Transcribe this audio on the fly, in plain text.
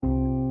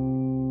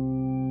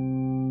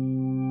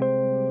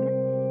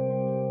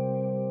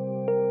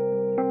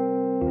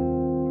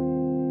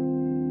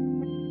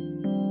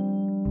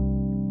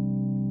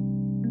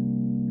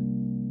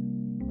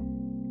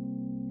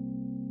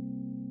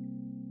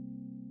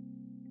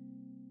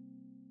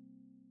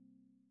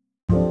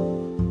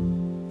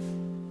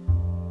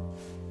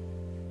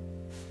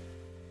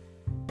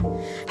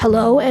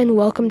Hello and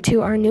welcome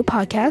to our new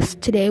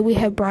podcast. Today we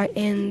have brought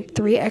in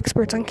 3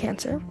 experts on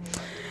cancer.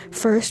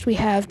 First we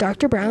have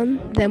Dr.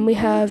 Brown, then we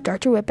have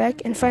Dr.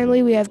 Whitbeck, and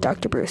finally we have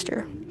Dr.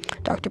 Brewster.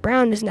 Dr.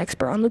 Brown is an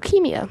expert on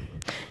leukemia.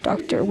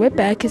 Dr.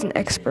 Whitbeck is an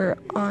expert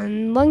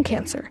on lung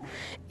cancer.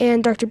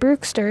 And Dr.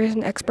 Brewster is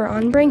an expert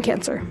on brain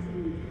cancer.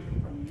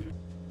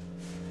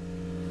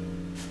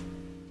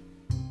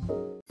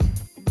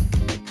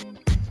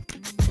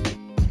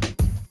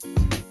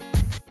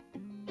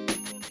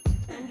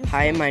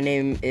 Hi, my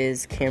name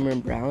is Cameron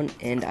Brown,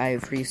 and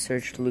I've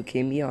researched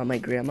leukemia on my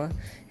grandma,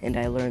 and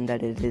I learned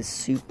that it is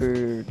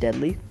super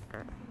deadly.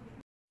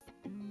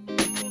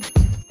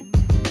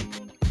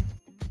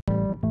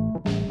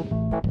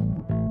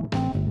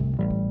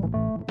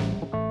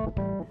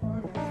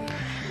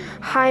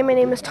 Hi, my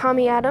name is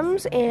Tommy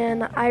Adams,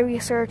 and I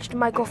researched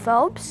Michael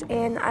Phelps,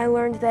 and I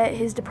learned that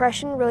his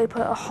depression really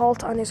put a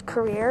halt on his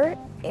career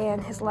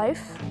and his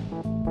life.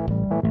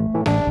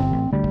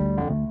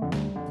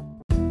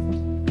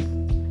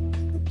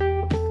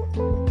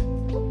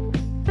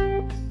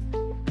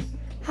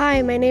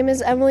 Hi, my name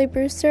is Emily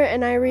Brewster,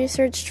 and I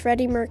researched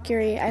Freddie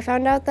Mercury. I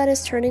found out that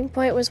his turning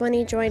point was when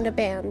he joined a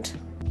band.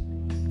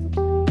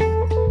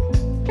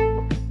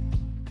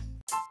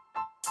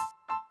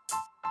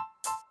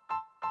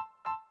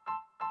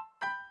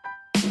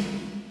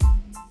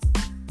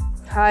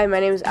 Hi, my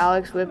name is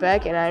Alex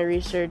Whitbeck, and I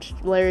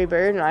researched Larry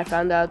Bird, and I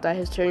found out that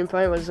his turning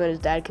point was when his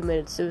dad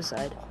committed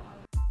suicide.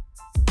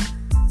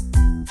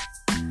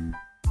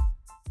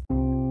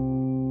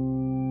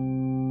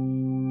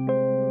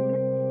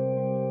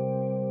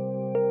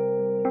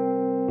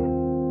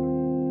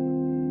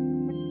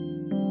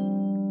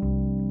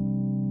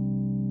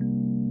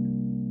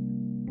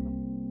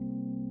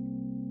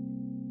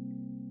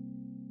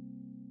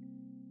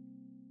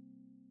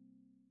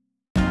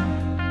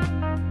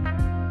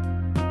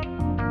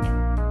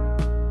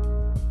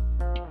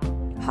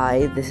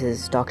 Hi, this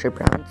is Dr.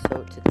 Brown.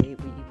 So today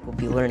we will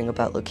be learning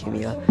about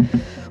leukemia.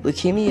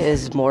 Leukemia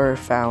is more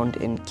found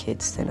in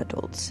kids than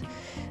adults.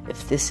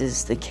 If this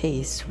is the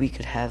case, we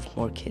could have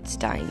more kids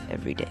dying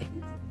every day.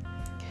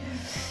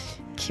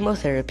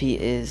 Chemotherapy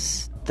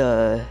is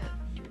the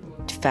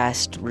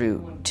fast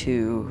route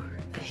to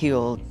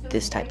heal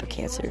this type of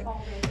cancer.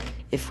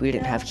 If we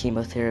didn't have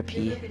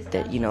chemotherapy,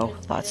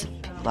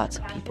 lots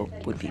of people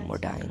would be more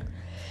dying.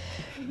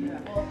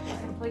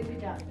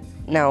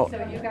 Now,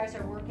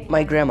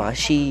 my grandma,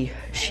 she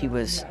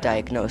was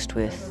diagnosed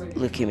with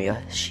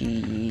leukemia.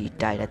 She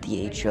died at the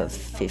age of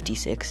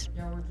 56.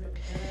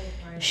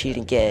 She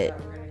didn't get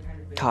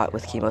taught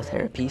with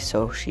chemotherapy,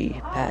 so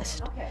she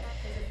passed.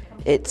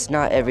 It's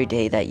not every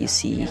day that you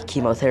see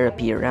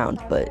chemotherapy around,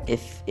 but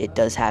if it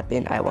does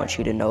happen, I want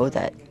you to know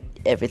that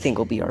everything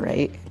will be all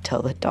right.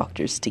 Tell the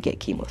doctors to get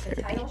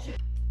chemotherapy.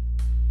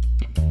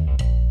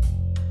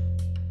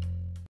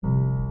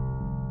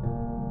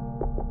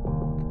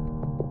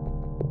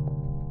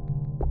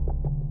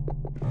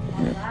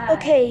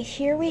 Okay,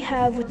 here we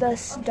have with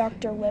us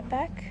Dr.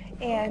 Whitbeck,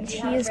 and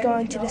he is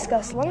going to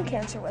discuss lung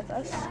cancer with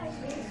us.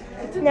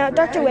 Now,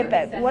 Dr.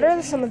 Whitbeck, what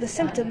are some of the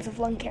symptoms of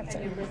lung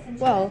cancer?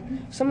 Well,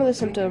 some of the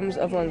symptoms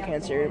of lung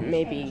cancer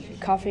may be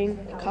coughing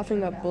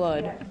up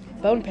blood,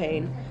 bone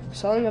pain,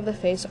 swelling of the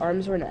face,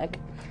 arms, or neck,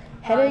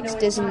 headaches,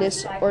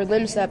 dizziness, or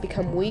limbs that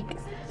become weak,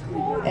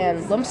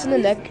 and lumps in the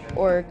neck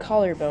or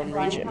collarbone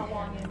region.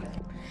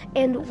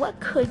 And what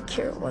could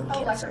cure lung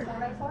cancer?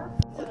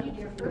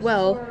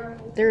 Well,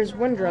 there is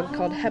one drug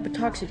called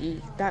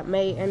hepatoxy that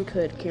may and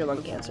could cure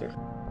lung cancer.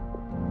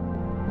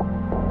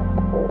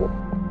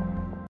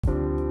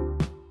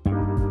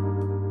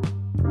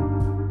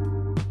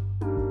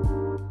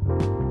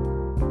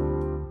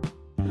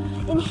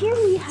 And here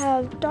we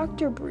have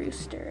Dr.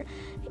 Brewster,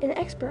 an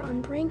expert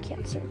on brain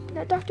cancer.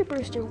 Now, Dr.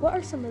 Brewster, what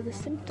are some of the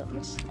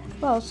symptoms?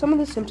 Well, some of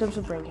the symptoms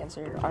of brain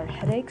cancer are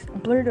headaches,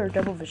 blurred or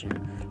double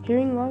vision,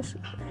 hearing loss,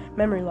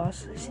 memory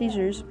loss,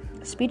 seizures,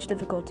 speech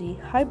difficulty,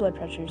 high blood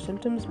pressure.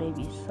 Symptoms may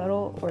be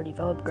subtle or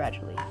develop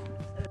gradually.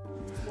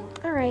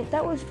 All right,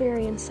 that was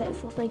very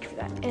insightful. Thank you for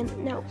that. And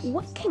now,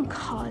 what can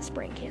cause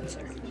brain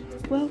cancer?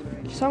 Well,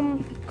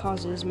 some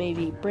causes may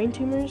be brain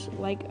tumors,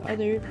 like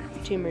other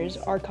tumors,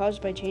 are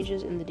caused by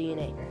changes in the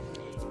DNA.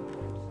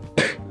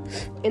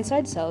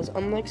 Inside cells,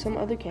 unlike some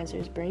other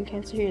cancers, brain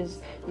cancer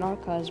is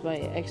not caused by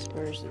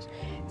exposures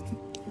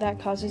that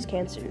causes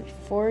cancer.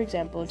 For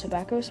example,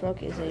 tobacco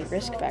smoke is a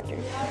risk factor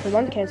for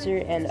lung cancer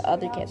and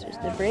other cancers.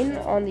 The brain,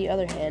 on the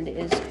other hand,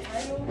 is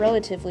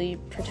relatively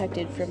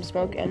protected from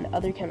smoke and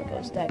other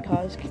chemicals that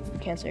cause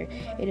cancer.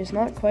 It is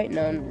not quite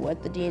known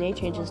what the DNA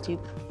changes to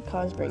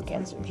cause brain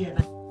cancer.